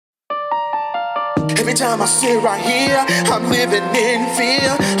Every time I sit right here, I'm living in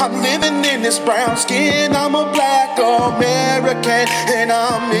fear. I'm living in this brown skin. I'm a black American and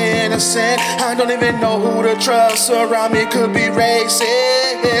I'm innocent. I don't even know who to trust around me, could be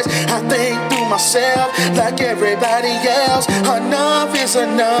racist. I think to myself like everybody else, enough is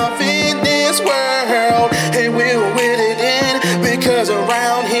enough in this world, and we'll win it in, because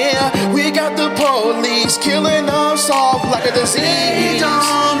around here we got the police killing us off like a disease. They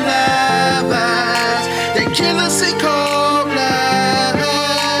don't love us, they kill us in cold blood.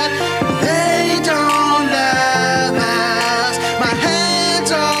 They don't love us, my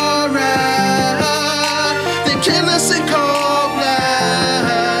hands are up. They kill us in cold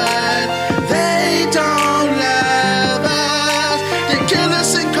blood. They don't love us, they kill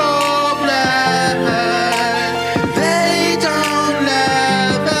us in cold blood. They don't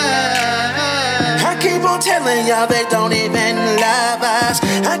love us. I keep on telling y'all they don't even love us.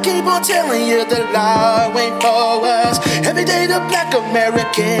 I keep on telling you the law ain't for us. Every day the black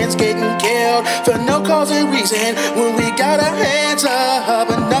Americans getting killed for no cause and reason, when we got our hands up.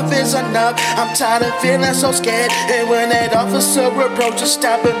 Enough is enough, I'm tired of feeling so scared. And when that officer approaches,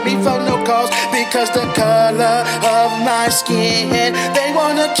 stopping me for no cause, because the color of my skin, they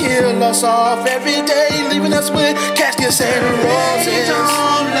wanna kill us off every day, leaving us with caskets and roses. They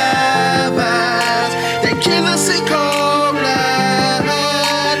don't love us, they kill us in cold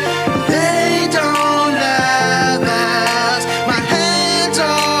blood. They don't love us, my hands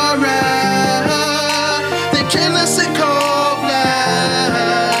are up. They kill us in cold blood.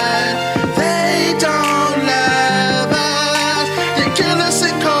 They don't love us, they kill us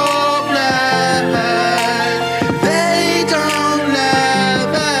in cold blood. They don't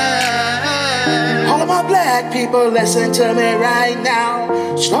love us. All of my black people, listen to me right now.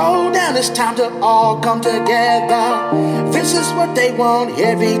 Slow down, it's time to all come together. This is what they want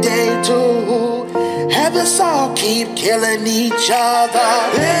every day too. Have us all keep killing each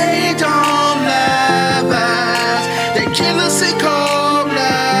other. They don't love us, they kill us in cold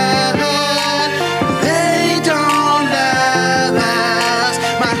blood. They don't love us,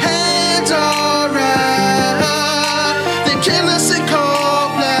 my hands are up. They kill us in cold blood.